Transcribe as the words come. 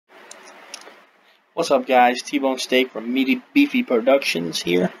What's up, guys? T-Bone Steak from Meaty Beefy Productions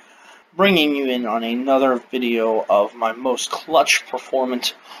here, bringing you in on another video of my most clutch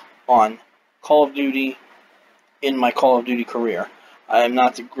performance on Call of Duty in my Call of Duty career. I am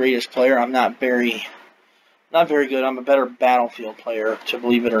not the greatest player. I'm not very good. I'm a better Battlefield player, to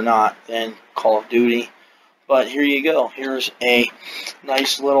believe it or not, than Call of Duty. But here you go. Here's a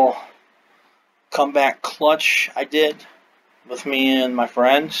nice little comeback clutch I did with me and my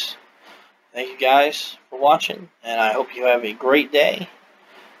friends. Thank you guys for watching, and I hope you have a great day.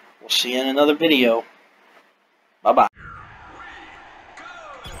 We'll see you in another video. Bye-bye.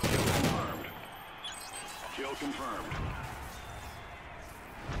 Kill confirmed.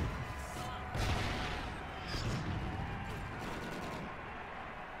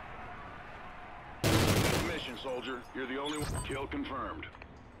 Mission, soldier. You're the only one. Kill confirmed.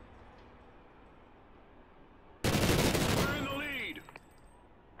 We're in the lead.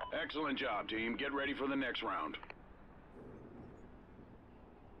 Excellent job, team. Get ready for the next round.